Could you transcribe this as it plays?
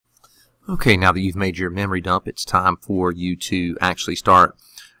Okay, now that you've made your memory dump, it's time for you to actually start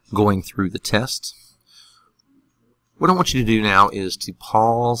going through the test. What I want you to do now is to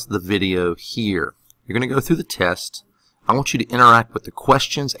pause the video here. You're going to go through the test. I want you to interact with the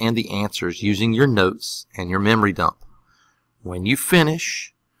questions and the answers using your notes and your memory dump. When you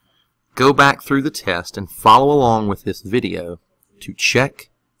finish, go back through the test and follow along with this video to check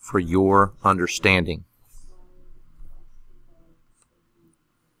for your understanding.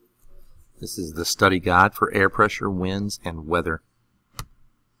 This is the study guide for air pressure, winds, and weather.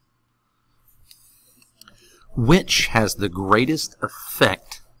 Which has the greatest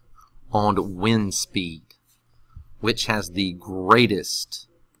effect on wind speed? Which has the greatest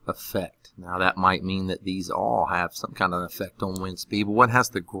effect? Now that might mean that these all have some kind of effect on wind speed, but what has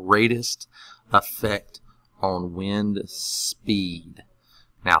the greatest effect on wind speed?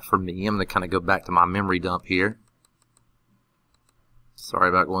 Now for me, I'm going to kind of go back to my memory dump here. Sorry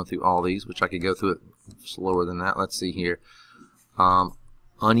about going through all these, which I could go through it slower than that. Let's see here.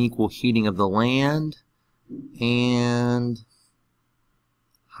 Unequal heating of the land and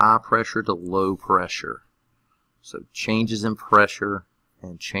high pressure to low pressure. So changes in pressure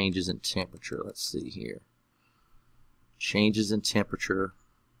and changes in temperature. Let's see here. Changes in temperature,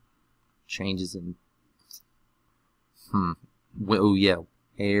 changes in oh yeah,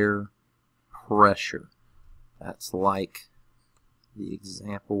 air pressure. That's like the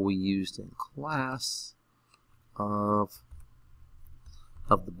example we used in class of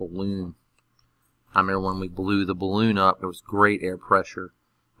the balloon. I remember when we blew the balloon up, there was great air pressure,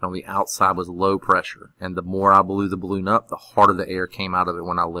 and on the outside was low pressure. And the more I blew the balloon up, the harder the air came out of it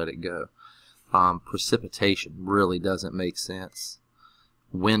when I let it go. Precipitation really doesn't make sense.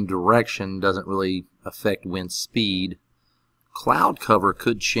 Wind direction doesn't really affect wind speed. Cloud cover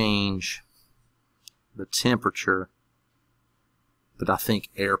could change the temperature, but I think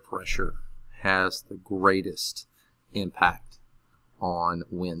air pressure has the greatest impact on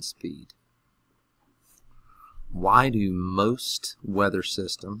wind speed. Why do most weather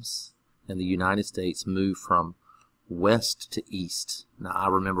systems in the United States move from west to east? Now I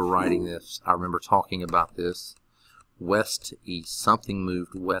remember writing this. I remember talking about this. West to east. Something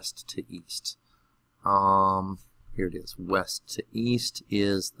moved west to east. Here it is. West to east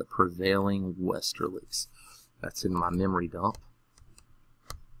is the prevailing westerlies. That's in my memory dump.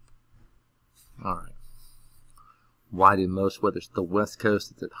 Alright. Why do most weather, the west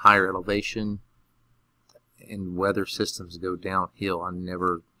coast is at higher elevation and weather systems go downhill? I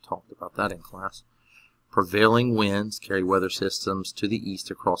never talked about that in class. Prevailing winds carry weather systems to the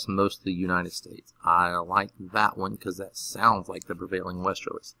east across most of the United States. I like that one because that sounds like the prevailing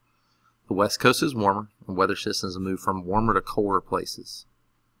westerlies. The west coast is warmer and weather systems move from warmer to colder places.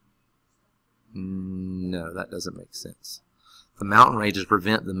 No, that doesn't make sense. The mountain ranges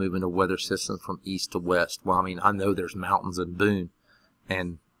prevent the movement of weather systems from east to west. Well, I mean, I know there's mountains in Boone,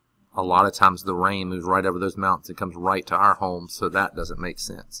 and a lot of times the rain moves right over those mountains. It comes right to our home, so that doesn't make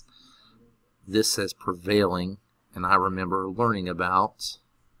sense. This says prevailing, and I remember learning about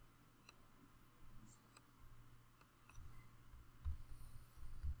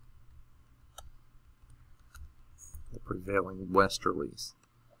the prevailing westerlies.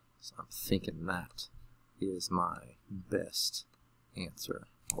 So I'm thinking that is my best answer.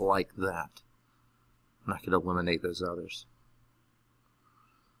 I like that. And I could eliminate those others.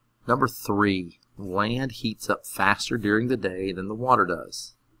 Number 3, land heats up faster during the day than the water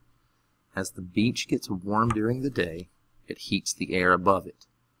does. As the beach gets warm during the day, it heats the air above it.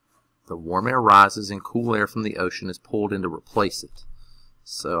 The warm air rises and cool air from the ocean is pulled in to replace it.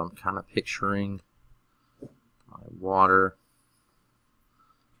 So I'm kind of picturing my water.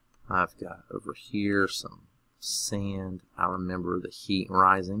 I've got over here some sand. I remember the heat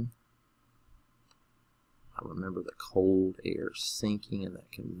rising. I remember the cold air sinking in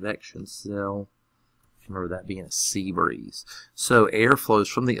that convection cell. I remember that being a sea breeze. So air flows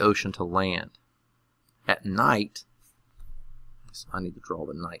from the ocean to land. At night, so I need to draw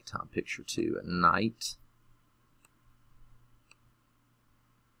the nighttime picture too. At night,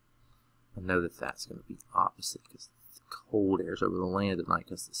 I know that that's going to be opposite because the cold air is over the land at night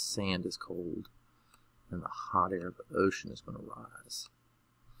because the sand is cold and the hot air of the ocean is going to rise.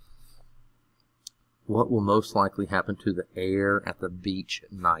 What will most likely happen to the air at the beach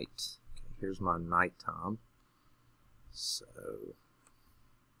at night? Okay, here's my nighttime. So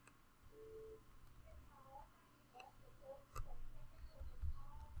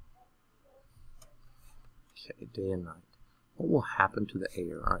okay, day and night. What will happen to the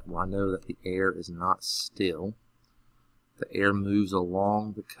air? All right, well, I know that the air is not still. The air moves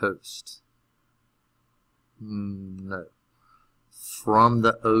along the coast. No. from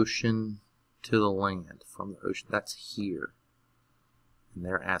the ocean to the land. From the ocean, that's here. And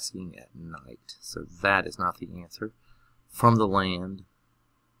they're asking at night. So that is not the answer. From the land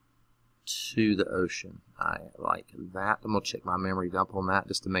to the ocean. I like that. I'm going to check my memory dump on that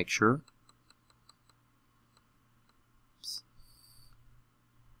just to make sure. Oops.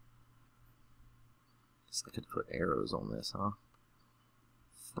 Guess I could put arrows on this, huh?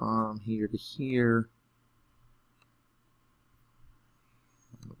 From here to here.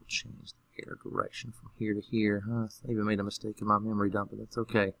 We'll change the air direction from here to here. I even made a mistake in my memory dump, but that's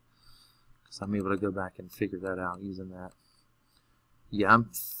okay, because I'm able to go back and figure that out using that. Yeah,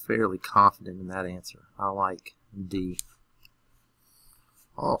 I'm fairly confident in that answer. I like D.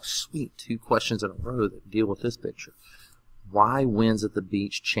 Oh, sweet. 2 questions in a row that deal with this picture. Why winds at the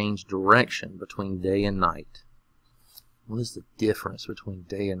beach change direction between day and night? What is the difference between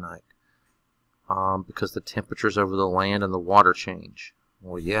day and night? Because the temperatures over the land and the water change.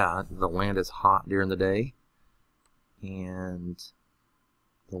 Well, yeah, the land is hot during the day, and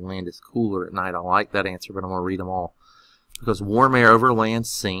the land is cooler at night. I like that answer, but I'm going to read them all. Because warm air over land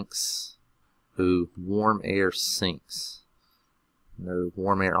sinks. Ooh, warm air sinks. No,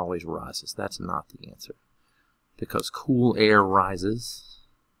 warm air always rises. That's not the answer. Because cool air rises.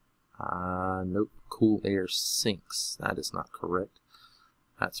 Nope, cool air sinks. That is not correct.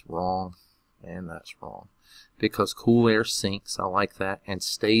 That's wrong, and that's wrong. Because cool air sinks, I like that, and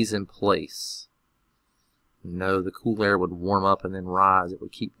stays in place. No, the cool air would warm up and then rise. It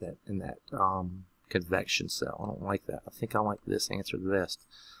would keep that in that convection cell. I don't like that. I think I like this answer the best.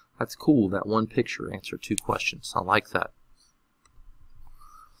 That's cool. That one picture answered 2 questions. I like that.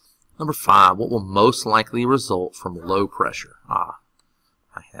 Number 5, what will most likely result from low pressure? I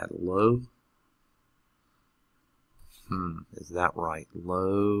had low. Is that right?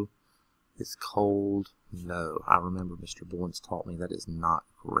 Low is cold. No, I remember Mr. Bullens taught me that is not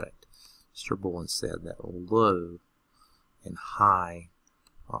correct. Mr. Bullens said that low and high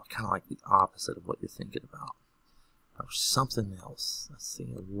are kind of like the opposite of what you're thinking about. Or something else. Let's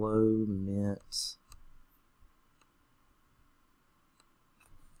see, low meant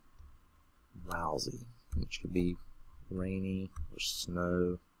lousy, which could be rainy or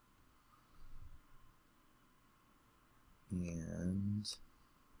snow. And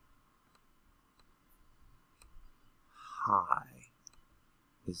high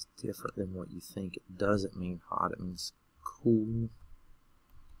is different than what you think. It doesn't mean hot. It means cool,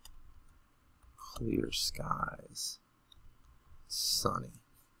 clear skies, sunny.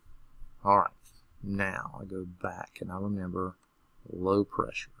 Alright, now I go back and I remember low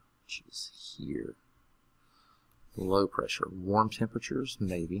pressure, which is here. Low pressure, warm temperatures,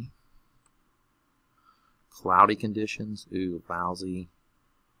 maybe. Cloudy conditions, ooh, lousy.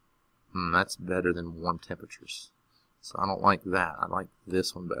 That's better than warm temperatures. So I don't like that. I like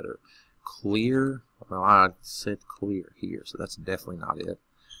this one better. Clear, well, I said clear here, so that's definitely not it.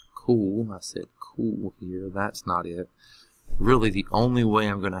 Cool, I said cool here, that's not it. Really, the only way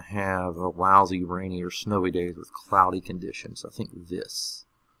I'm going to have a lousy, rainy, or snowy day is with cloudy conditions. I think this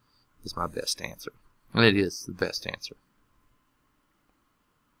is my best answer. And it is the best answer.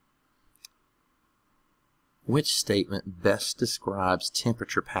 Which statement best describes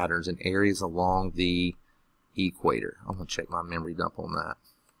temperature patterns in areas along the equator? I'm going to check my memory dump on that.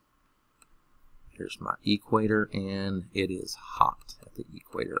 Here's my equator, and it is hot at the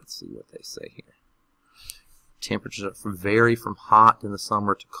equator. Let's see what they say here. Temperatures vary from hot in the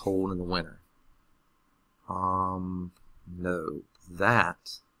summer to cold in the winter. No,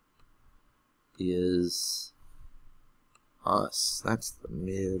 that is us. That's the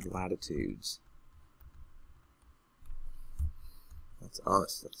mid-latitudes. That's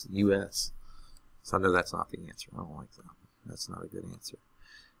us. That's the U.S. So I know that's not the answer. I don't like that. That's not a good answer.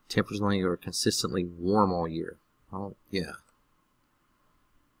 Temperatures only are consistently warm all year. Oh, yeah.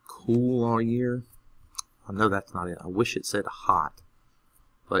 Cool all year. I know that's not it. I wish it said hot.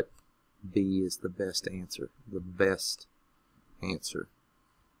 But B is the best answer. The best answer.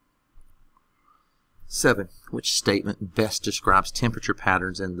 7. Which statement best describes temperature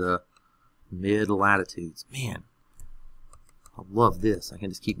patterns in the mid-latitudes? Man, I love this. I can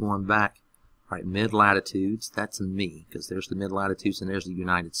just keep going back. All right, mid-latitudes, that's me, because there's the mid-latitudes and there's the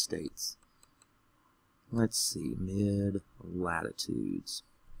United States. Let's see, mid-latitudes.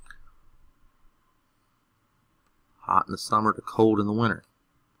 Hot in the summer to cold in the winter.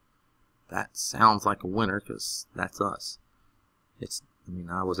 That sounds like a winter, because that's us.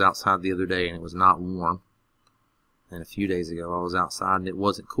 I was outside the other day and it was not warm. And a few days ago I was outside and it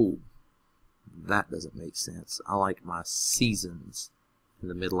wasn't cool. That doesn't make sense. I like my seasons in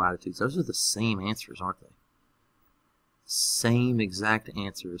the mid-latitudes. Those are the same answers, aren't they? Same exact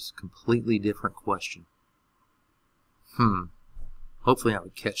answers, completely different question. Hopefully I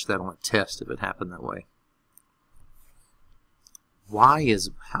would catch that on a test if it happened that way. How is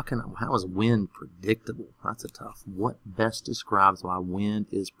wind predictable? That's a tough. What best describes why wind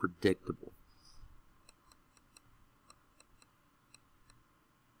is predictable?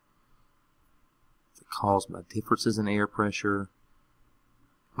 Is it caused by differences in air pressure?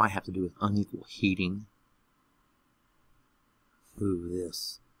 Might have to do with unequal heating. Ooh,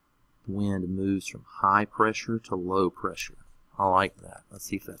 this. Wind moves from high pressure to low pressure. I like that. Let's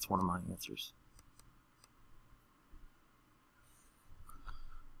see if that's one of my answers.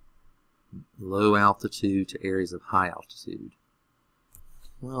 Low altitude to areas of high altitude.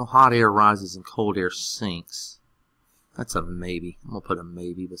 Well, hot air rises and cold air sinks. That's a maybe. I'm going to put a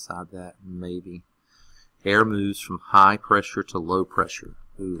maybe beside that. Maybe. Air moves from high pressure to low pressure.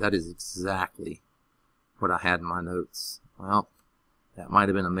 Ooh, that is exactly what I had in my notes. Well, that might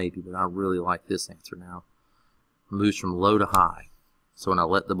have been a maybe, but I really like this answer now. Moves from low to high. So when I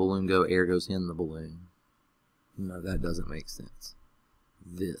let the balloon go, air goes in the balloon. No, that doesn't make sense.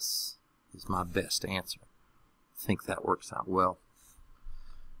 This is my best answer. I think that works out well.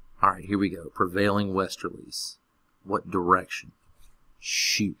 Alright, here we go. Prevailing westerlies. What direction?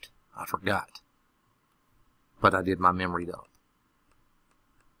 Shoot, I forgot. But I did my memory dump.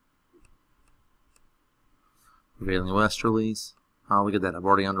 Prevailing westerlies. Oh, look at that. I've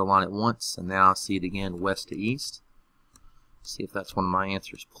already underlined it once, and now I see it again, west to east. See if that's one of my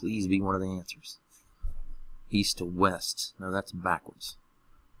answers. Please be one of the answers. East to west. No, that's backwards.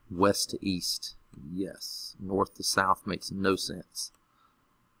 West to east. Yes. North to south makes no sense.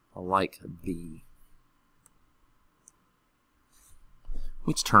 I like B.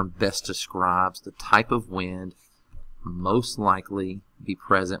 Which term best describes the type of wind most likely be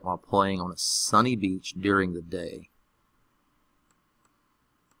present while playing on a sunny beach during the day?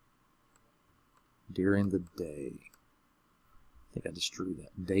 During the day. I think I just drew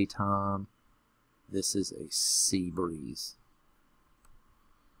that. Daytime. This is a sea breeze.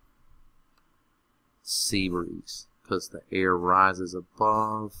 Sea breeze. Because the air rises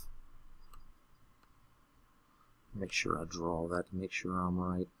above. Make sure I draw that to make sure I'm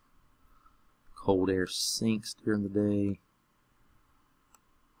right. Cold air sinks during the day.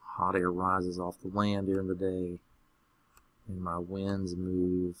 Hot air rises off the land during the day. And my winds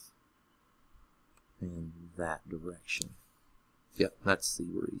move in that direction. Yep, that's sea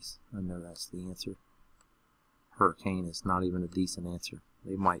breeze. I know that's the answer. Hurricane is not even a decent answer.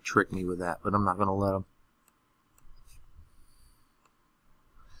 They might trick me with that, but I'm not going to let them.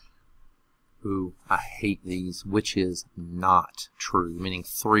 Ooh, I hate these, which is not true, meaning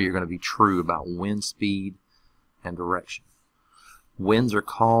 3 are going to be true about wind speed and direction. Winds are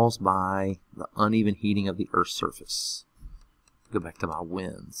caused by the uneven heating of the Earth's surface. Go back to my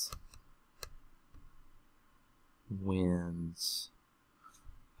winds. Winds.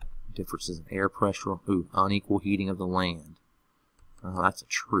 Differences in air pressure. Ooh, unequal heating of the land. Oh, that's a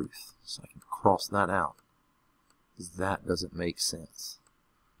truth, so I can cross that out, because that doesn't make sense.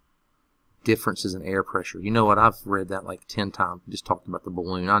 Differences in air pressure. You know what? I've read that like 10 times. We just talked about the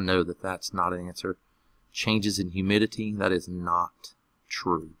balloon. I know that that's not an answer. Changes in humidity. That is not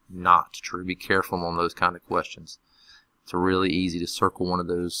true. Not true. Be careful on those kind of questions. It's really easy to circle one of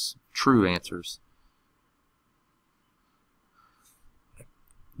those true answers.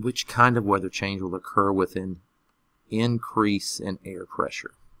 Which kind of weather change will occur with an increase in air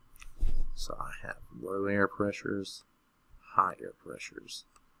pressure? So I have low air pressures, high air pressures.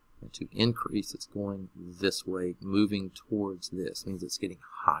 And to increase, it's going this way, moving towards this. Means it's getting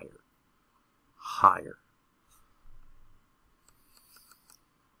higher. Higher.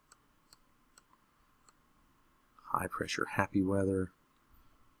 High pressure, happy weather.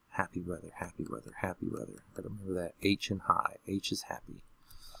 Happy weather, happy weather, happy weather. Gotta remember that. H and high. H is happy.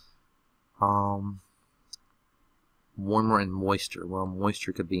 Warmer and moisture. Well,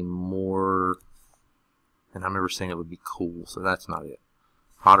 moisture could be more, and I remember saying it would be cool, so that's not it.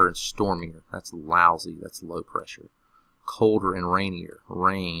 Hotter and stormier. That's lousy. That's low pressure. Colder and rainier.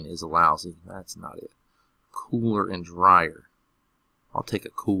 Rain is lousy. That's not it. Cooler and drier. I'll take a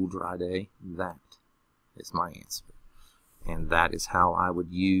cool, dry day. That is my answer. And that is how I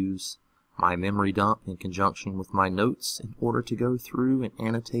would use my memory dump in conjunction with my notes in order to go through and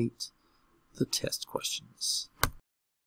annotate the test questions.